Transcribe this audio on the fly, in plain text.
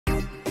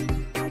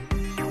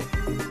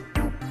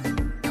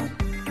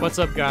What's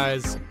up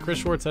guys, Chris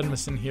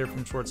Schwartz-Edmondson here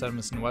from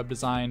Schwartz-Edmondson Web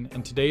Design.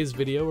 In today's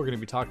video, we're going to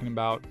be talking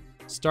about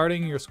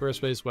starting your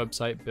Squarespace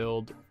website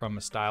build from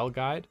a style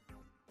guide.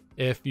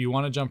 If you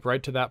want to jump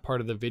right to that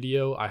part of the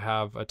video, I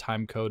have a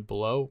time code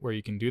below where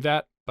you can do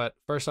that. But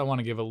first I want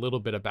to give a little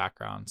bit of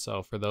background.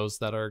 So for those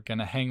that are going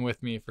to hang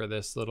with me for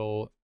this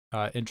little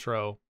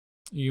intro,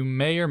 you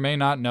may or may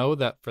not know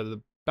that for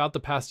about the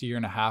past year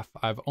and a half,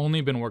 I've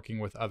only been working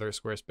with other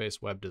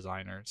Squarespace web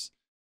designers.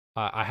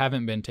 I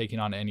haven't been taking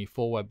on any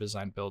full web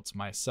design builds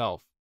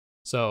myself.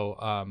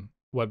 So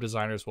web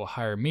designers will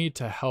hire me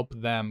to help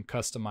them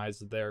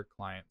customize their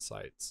client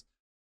sites.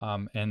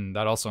 And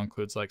that also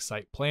includes like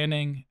site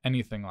planning,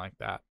 anything like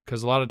that.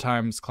 Because a lot of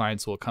times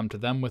clients will come to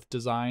them with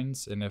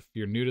designs. And if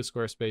you're new to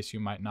Squarespace,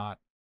 you might not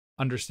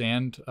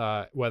understand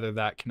whether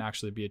that can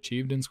actually be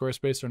achieved in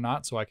Squarespace or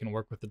not. So I can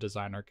work with the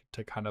designer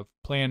to kind of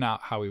plan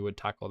out how we would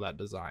tackle that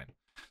design.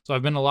 So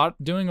I've been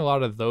doing a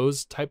lot of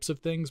those types of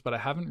things, but I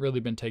haven't really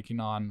been taking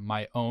on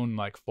my own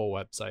like full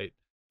website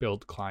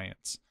build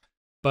clients.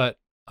 But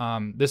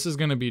this is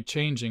going to be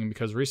changing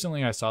because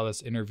recently I saw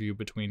this interview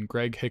between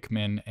Greg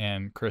Hickman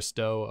and Chris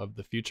Do of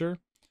the Future.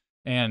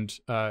 And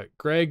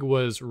Greg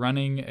was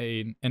running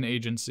an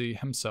agency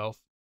himself,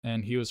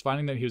 and he was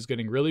finding that he was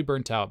getting really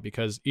burnt out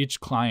because each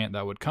client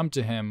that would come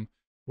to him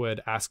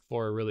would ask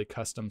for a really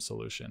custom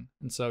solution.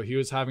 And so he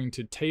was having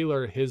to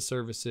tailor his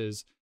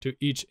services to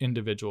each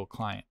individual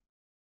client.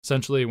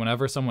 Essentially,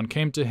 whenever someone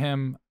came to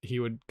him, he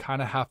would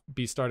kind of have to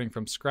be starting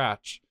from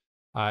scratch,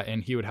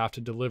 and he would have to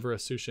deliver a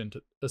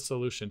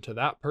solution to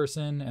that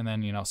person, and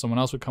then someone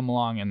else would come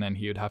along, and then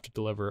he would have to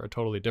deliver a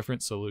totally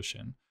different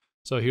solution.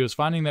 So he was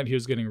finding that he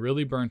was getting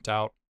really burnt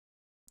out,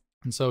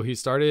 and so he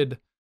started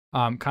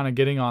kind of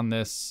getting on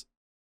this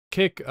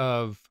kick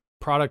of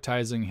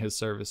productizing his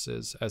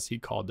services, as he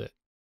called it.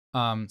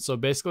 So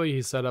basically,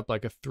 he set up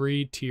like a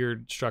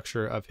 3-tiered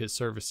structure of his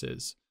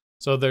services.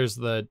 So there's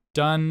the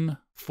done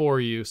for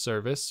you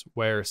service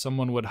where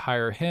someone would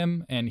hire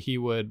him and he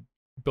would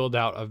build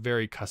out a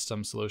very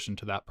custom solution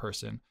to that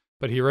person.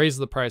 But he raised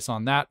the price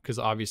on that because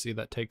obviously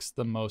that takes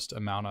the most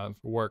amount of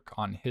work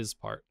on his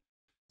part.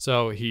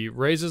 So he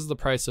raises the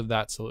price of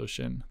that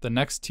solution. The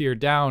next tier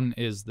down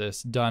is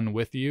this done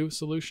with you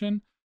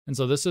solution. And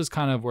so this is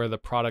kind of where the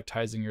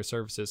productizing your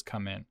services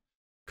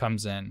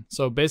comes in.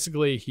 So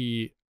basically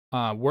he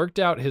worked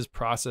out his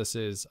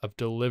processes of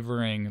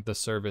delivering the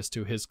service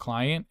to his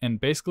client and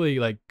basically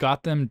like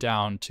got them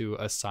down to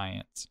a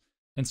science.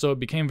 And so it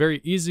became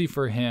very easy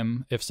for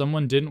him. If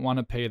someone didn't want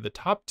to pay the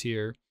top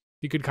tier,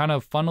 he could kind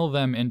of funnel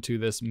them into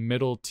this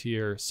middle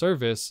tier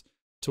service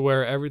to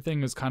where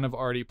everything is kind of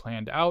already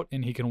planned out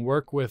and he can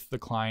work with the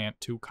client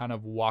to kind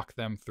of walk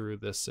them through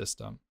this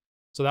system.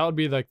 So that would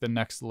be like the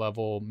next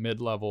level,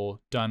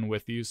 mid-level done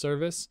with you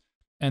service.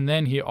 And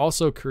then he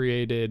also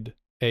created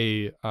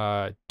a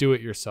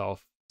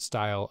do-it-yourself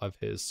style of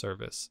his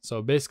service.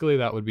 So basically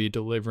that would be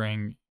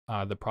delivering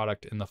the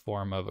product in the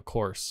form of a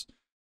course.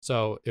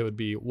 So it would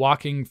be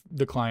walking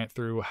the client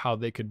through how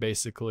they could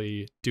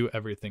basically do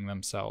everything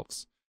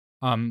themselves.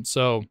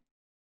 So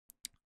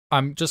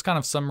I'm just kind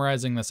of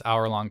summarizing this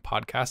hour-long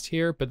podcast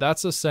here, but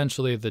that's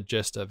essentially the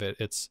gist of it.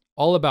 It's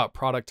all about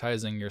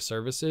productizing your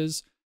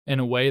services in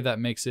a way that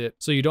makes it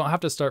so you don't have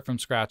to start from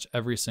scratch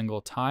every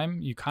single time.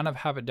 You kind of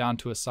have it down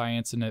to a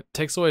science, and it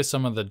takes away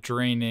some of the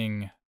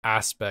draining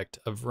aspect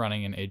of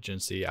running an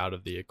agency out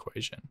of the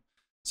equation.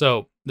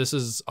 So this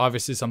is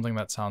obviously something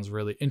that sounds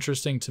really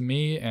interesting to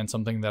me and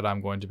something that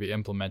I'm going to be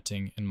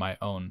implementing in my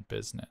own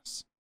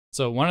business.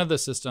 So one of the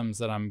systems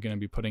that I'm going to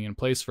be putting in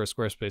place for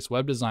Squarespace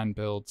web design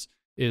builds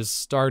is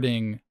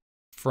starting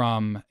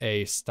from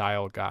a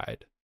style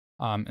guide.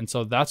 And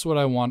so that's what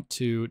I want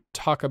to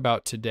talk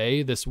about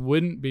today. This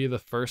wouldn't be the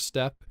first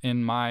step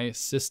in my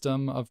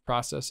system of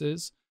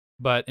processes,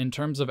 but in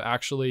terms of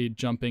actually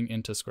jumping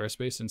into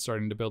Squarespace and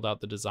starting to build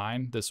out the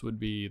design, this would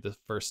be the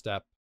first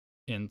step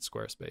in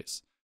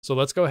Squarespace. So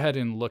let's go ahead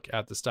and look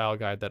at the style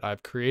guide that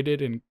I've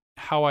created and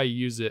how I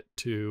use it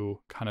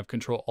to kind of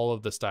control all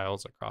of the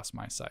styles across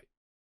my site.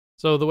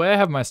 So the way I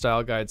have my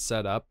style guide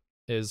set up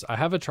is I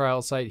have a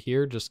trial site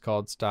here just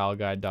called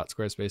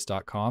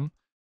styleguide.squarespace.com.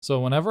 So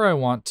whenever I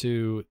want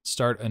to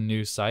start a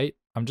new site,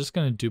 I'm just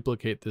going to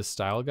duplicate this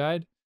style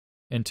guide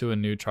into a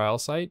new trial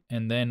site,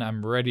 and then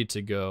I'm ready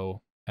to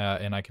go,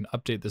 and I can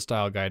update the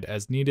style guide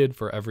as needed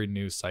for every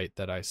new site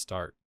that I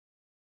start.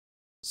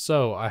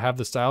 So I have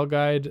the style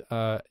guide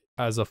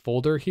as a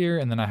folder here,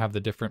 and then I have the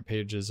different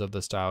pages of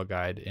the style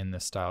guide in the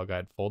style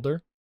guide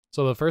folder.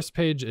 So the first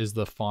page is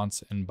the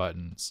fonts and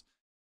buttons.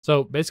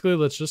 So basically,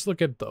 let's just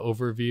look at the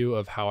overview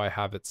of how I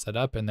have it set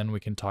up, and then we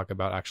can talk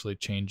about actually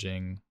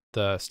changing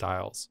the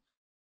styles.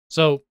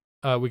 So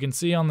we can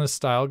see on this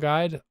style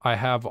guide, I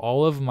have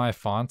all of my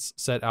fonts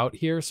set out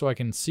here so I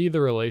can see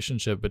the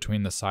relationship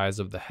between the size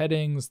of the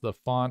headings, the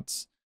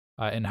fonts,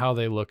 and how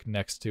they look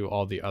next to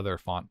all the other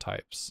font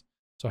types.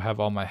 So I have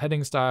all my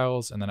heading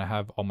styles, and then I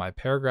have all my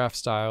paragraph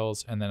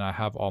styles, and then I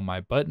have all my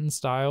button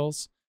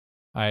styles.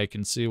 I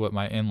can see what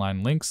my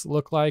inline links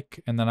look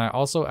like. And then I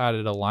also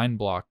added a line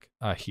block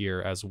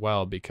here as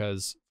well,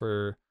 because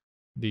for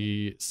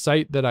the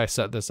site that I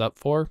set this up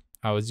for,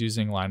 I was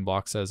using line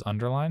blocks as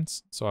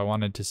underlines. So I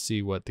wanted to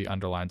see what the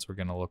underlines were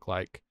going to look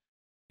like.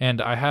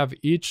 And I have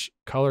each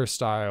color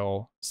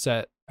style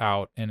set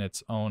out in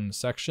its own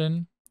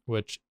section,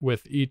 which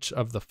with each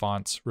of the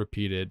fonts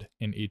repeated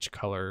in each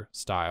color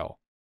style.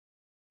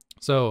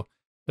 So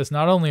this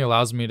not only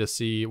allows me to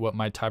see what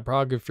my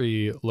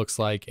typography looks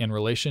like in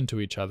relation to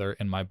each other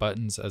in my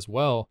buttons as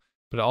well,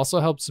 but it also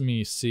helps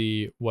me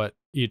see what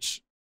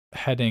each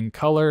heading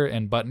color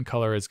and button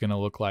color is going to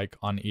look like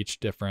on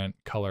each different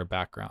color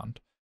background.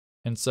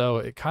 And so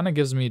it kind of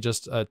gives me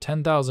just a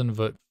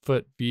 10,000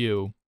 foot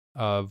view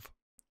of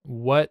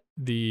what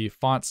the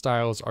font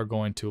styles are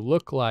going to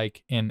look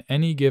like in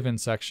any given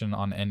section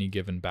on any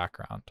given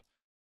background.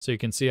 So you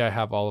can see I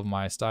have all of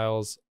my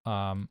styles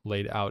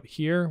laid out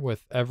here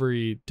with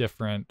every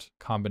different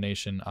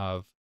combination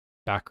of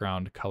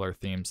background color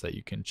themes that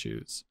you can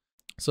choose.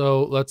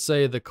 So let's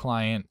say the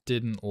client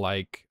didn't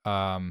like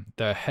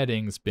the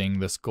headings being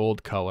this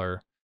gold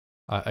color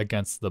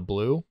against the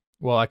blue.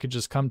 Well, I could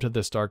just come to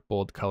this dark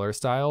bold color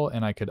style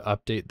and I could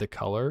update the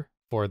color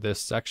for this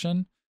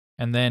section,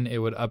 and then it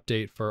would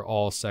update for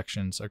all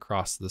sections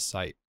across the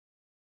site.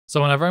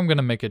 So whenever I'm going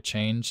to make a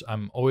change,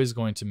 I'm always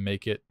going to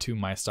make it to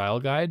my style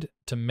guide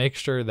to make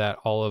sure that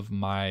all of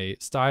my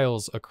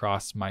styles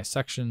across my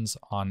sections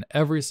on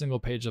every single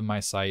page of my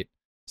site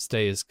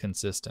stays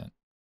consistent.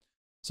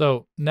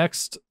 So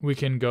next we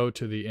can go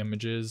to the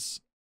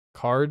images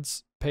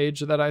cards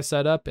page that I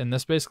set up, and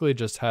this basically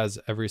just has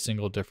every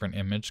single different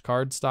image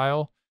card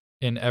style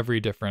in every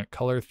different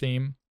color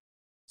theme.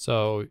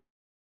 So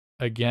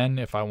again,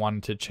 if I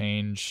wanted to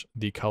change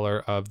the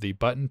color of the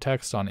button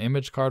text on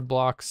image card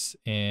blocks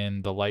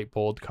in the light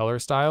bold color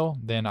style,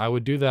 then I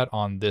would do that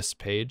on this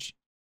page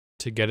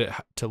to get it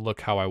to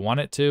look how I want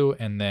it to,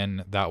 and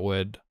then that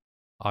would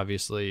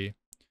obviously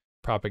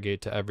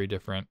propagate to every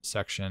different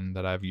section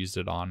that I've used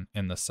it on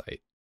in the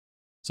site.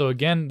 So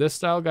again, this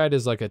style guide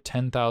is like a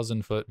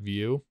 10,000 foot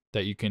view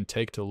that you can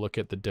take to look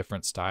at the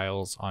different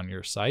styles on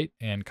your site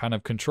and kind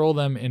of control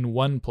them in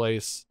one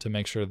place to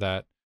make sure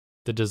that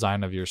the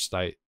design of your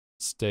site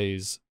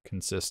stays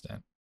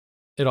consistent.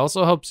 It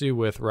also helps you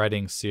with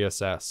writing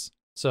CSS.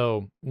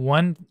 So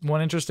one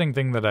interesting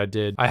thing that I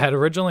did, I had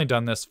originally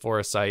done this for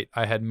a site.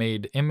 I had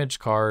made image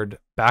card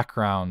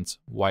backgrounds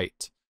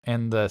white,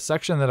 and the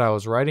section that I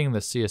was writing the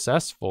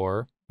CSS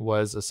for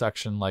was a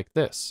section like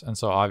this. And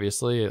so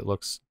obviously it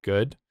looks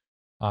good.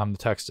 The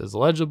text is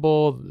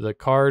legible. The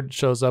card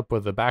shows up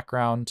with the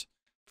background.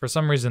 For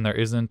some reason, there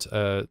isn't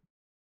a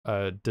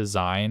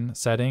design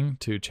setting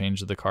to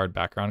change the card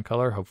background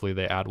color. Hopefully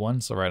they add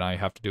one. So right now you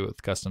have to do it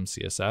with custom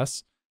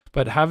CSS.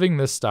 But having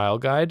this style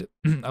guide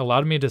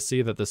allowed me to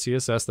see that the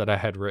CSS that I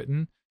had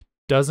written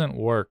doesn't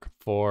work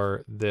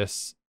for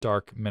this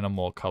dark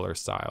minimal color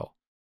style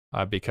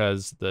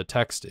because the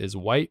text is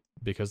white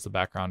because the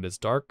background is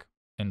dark.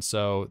 And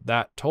so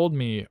that told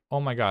me, oh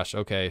my gosh,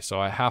 okay, so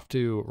I have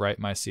to write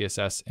my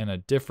CSS in a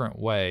different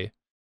way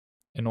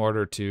in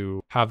order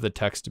to have the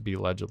text be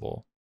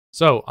legible.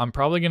 So I'm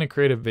probably going to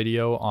create a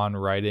video on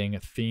writing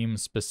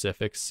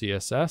theme-specific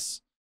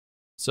CSS.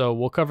 So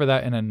we'll cover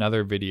that in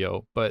another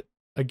video. But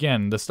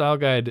again, the style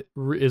guide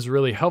is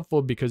really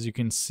helpful because you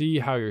can see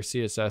how your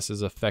CSS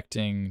is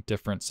affecting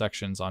different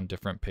sections on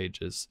different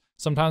pages.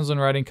 Sometimes when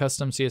writing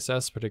custom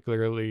CSS,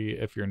 particularly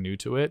if you're new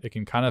to it, it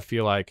can kind of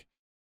feel like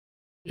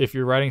if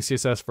you're writing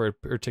CSS for a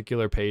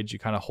particular page, you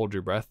kind of hold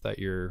your breath that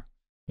you're,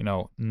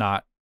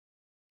 not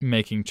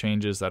making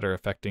changes that are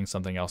affecting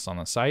something else on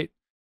the site.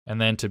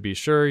 And then to be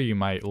sure, you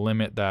might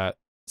limit that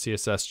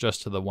CSS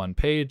just to the one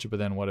page, but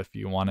then what if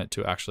you want it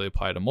to actually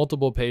apply to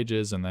multiple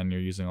pages and then you're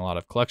using a lot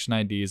of collection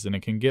IDs, and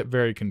it can get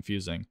very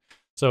confusing.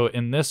 So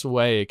in this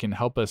way, it can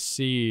help us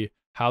see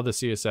how the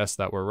CSS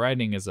that we're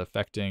writing is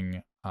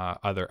affecting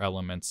other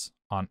elements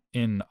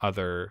in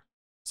other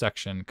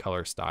section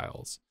color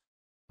styles.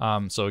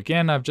 So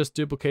again, I've just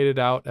duplicated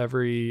out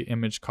every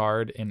image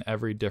card in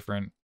every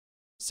different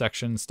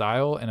section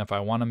style. And if I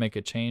want to make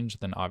a change,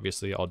 then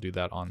obviously I'll do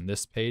that on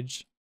this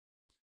page.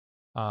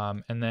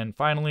 And then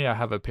finally, I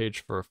have a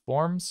page for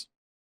forms.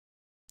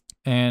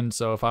 And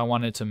so if I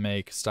wanted to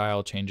make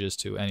style changes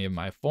to any of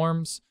my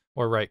forms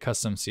or write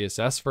custom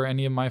CSS for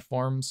any of my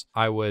forms,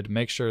 I would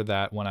make sure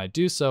that when I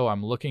do so,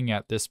 I'm looking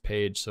at this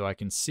page so I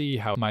can see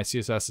how my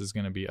CSS is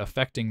going to be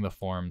affecting the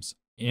forms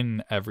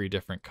in every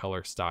different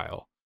color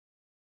style.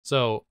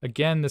 So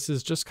again, this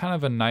is just kind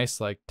of a nice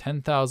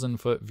 10,000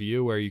 foot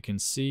view where you can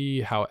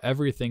see how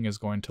everything is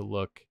going to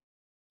look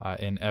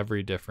in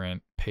every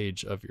different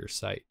page of your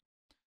site.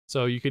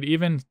 So you could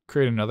even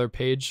create another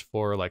page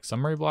for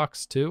summary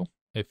blocks too.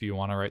 If you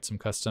want to write some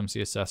custom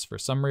CSS for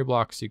summary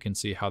blocks, you can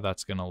see how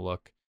that's going to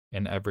look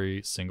in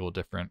every single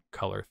different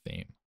color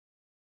theme.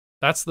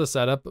 That's the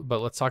setup, but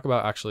let's talk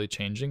about actually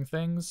changing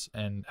things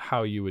and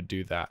how you would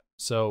do that.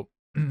 So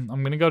I'm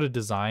going to go to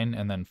design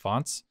and then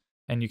fonts.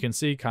 And you can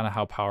see kind of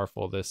how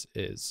powerful this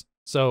is.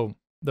 So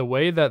the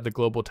way that the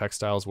global text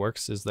styles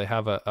works is they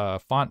have a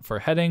font for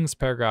headings,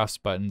 paragraphs,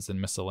 buttons,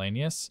 and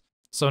miscellaneous.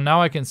 So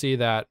now I can see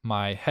that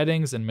my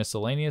headings and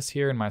miscellaneous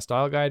here in my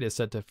style guide is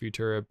set to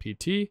Futura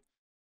PT,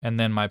 and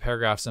then my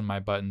paragraphs and my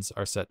buttons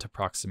are set to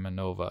Proxima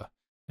Nova.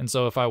 And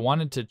so if I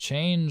wanted to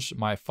change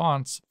my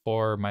fonts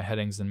for my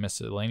headings and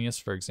miscellaneous,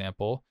 for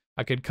example,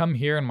 I could come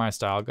here in my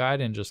style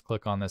guide and just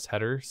click on this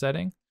header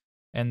setting.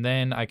 And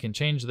then I can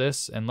change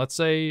this. And let's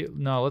say,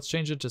 no, let's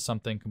change it to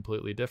something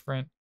completely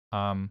different.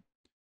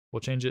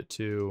 We'll change it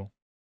to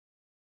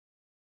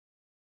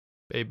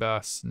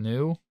Bebas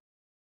New.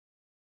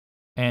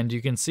 And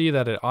you can see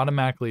that it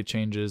automatically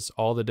changes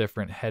all the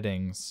different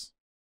headings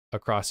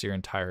across your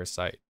entire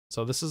site.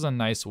 So this is a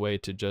nice way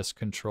to just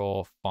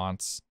control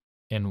fonts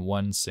in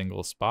one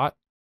single spot.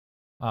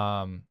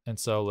 And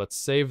so let's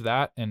save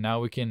that. And now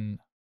we can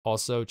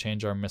also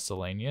change our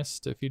miscellaneous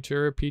to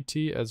Futura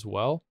PT as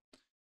well.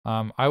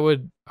 I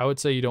would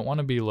say you don't want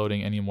to be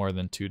loading any more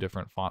than 2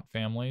 different font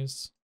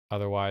families.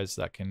 Otherwise,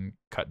 that can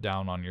cut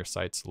down on your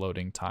site's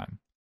loading time.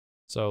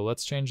 So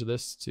let's change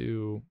this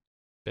to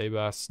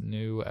Bebas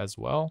New as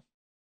well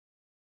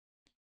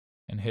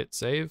and hit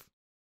save.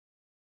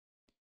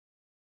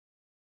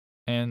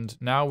 And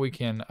now we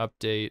can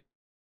update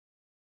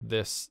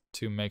this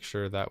to make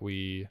sure that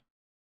we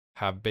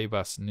have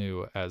Bebas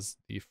New as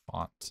the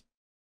font.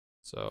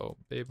 So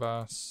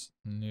Bebas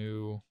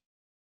New,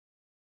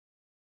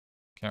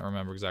 can't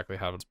remember exactly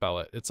how to spell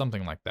it. It's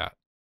something like that.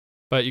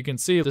 But you can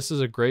see this is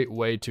a great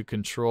way to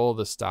control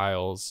the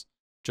styles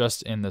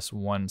just in this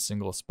one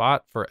single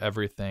spot for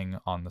everything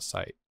on the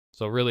site.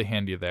 So really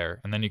handy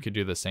there. And then you could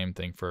do the same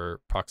thing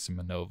for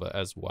Proxima Nova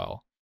as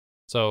well.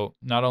 So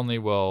not only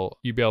will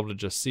you be able to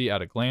just see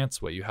at a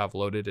glance what you have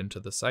loaded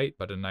into the site,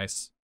 but a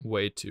nice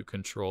way to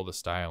control the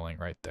styling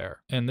right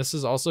there. And this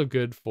is also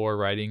good for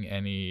writing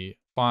any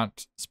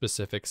font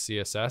specific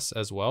CSS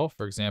as well.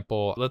 For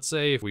example, let's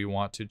say if we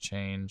want to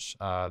change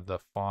the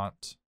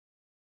font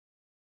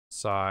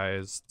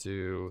size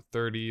to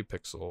 30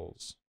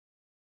 pixels.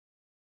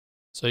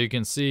 So you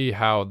can see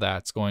how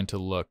that's going to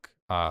look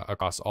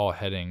across all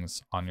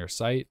headings on your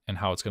site and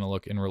how it's going to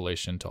look in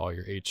relation to all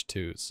your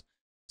H2s.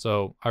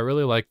 So I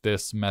really like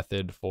this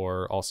method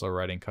for also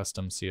writing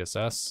custom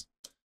CSS,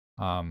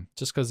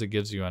 just because it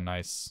gives you a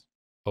nice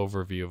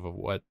overview of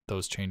what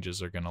those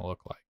changes are going to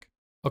look like.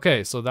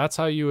 Okay, so that's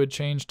how you would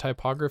change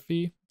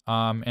typography.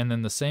 And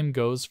then the same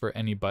goes for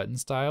any button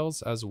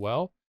styles as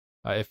well.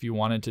 If you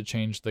wanted to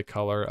change the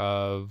color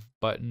of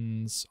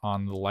buttons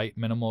on the light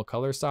minimal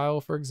color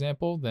style, for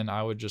example, then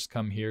I would just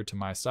come here to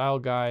my style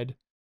guide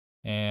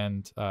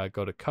and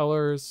go to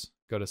colors,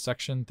 go to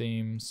section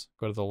themes,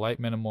 go to the light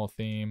minimal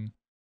theme,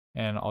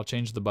 and I'll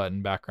change the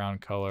button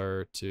background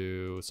color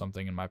to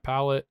something in my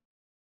palette.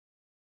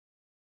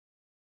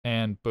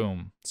 And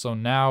boom. So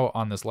now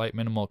on this light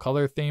minimal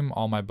color theme,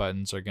 all my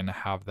buttons are going to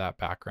have that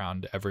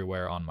background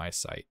everywhere on my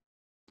site.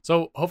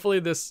 So hopefully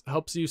this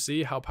helps you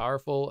see how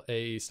powerful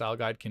a style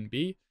guide can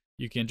be.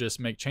 You can just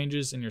make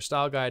changes in your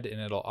style guide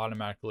and it'll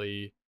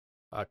automatically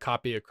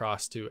copy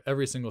across to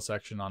every single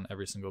section on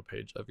every single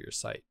page of your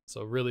site.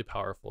 So really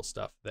powerful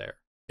stuff there.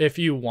 If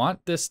you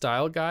want this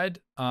style guide,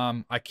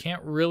 I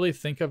can't really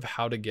think of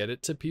how to get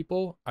it to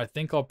people. I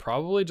think I'll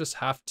probably just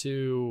have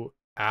to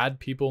add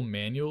people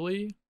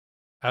manually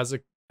as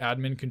an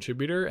admin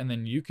contributor, and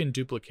then you can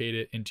duplicate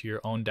it into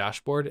your own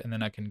dashboard, and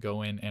then I can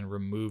go in and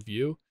remove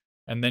you,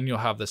 and then you'll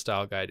have the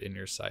style guide in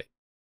your site.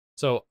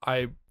 So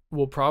I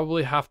will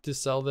probably have to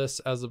sell this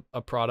as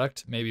a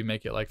product, maybe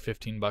make it like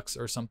 15 bucks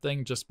or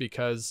something, just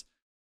because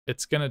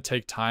it's going to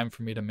take time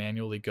for me to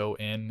manually go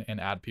in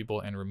and add people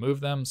and remove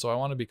them. So I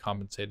want to be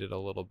compensated a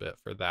little bit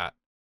for that.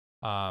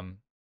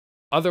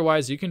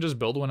 Otherwise, you can just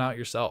build one out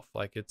yourself.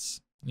 Like it's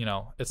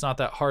not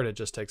that hard. It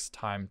just takes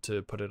time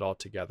to put it all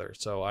together.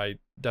 So I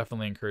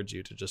definitely encourage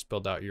you to just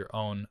build out your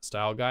own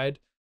style guide,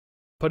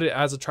 put it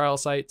as a trial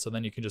site, so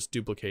then you can just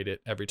duplicate it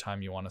every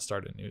time you want to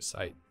start a new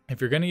site. If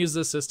you're going to use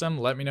this system,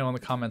 let me know in the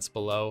comments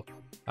below.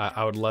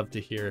 I would love to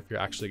hear if you're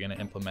actually going to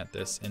implement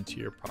this into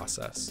your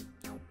process.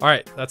 All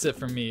right, that's it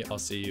from me. I'll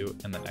see you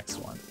in the next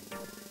one.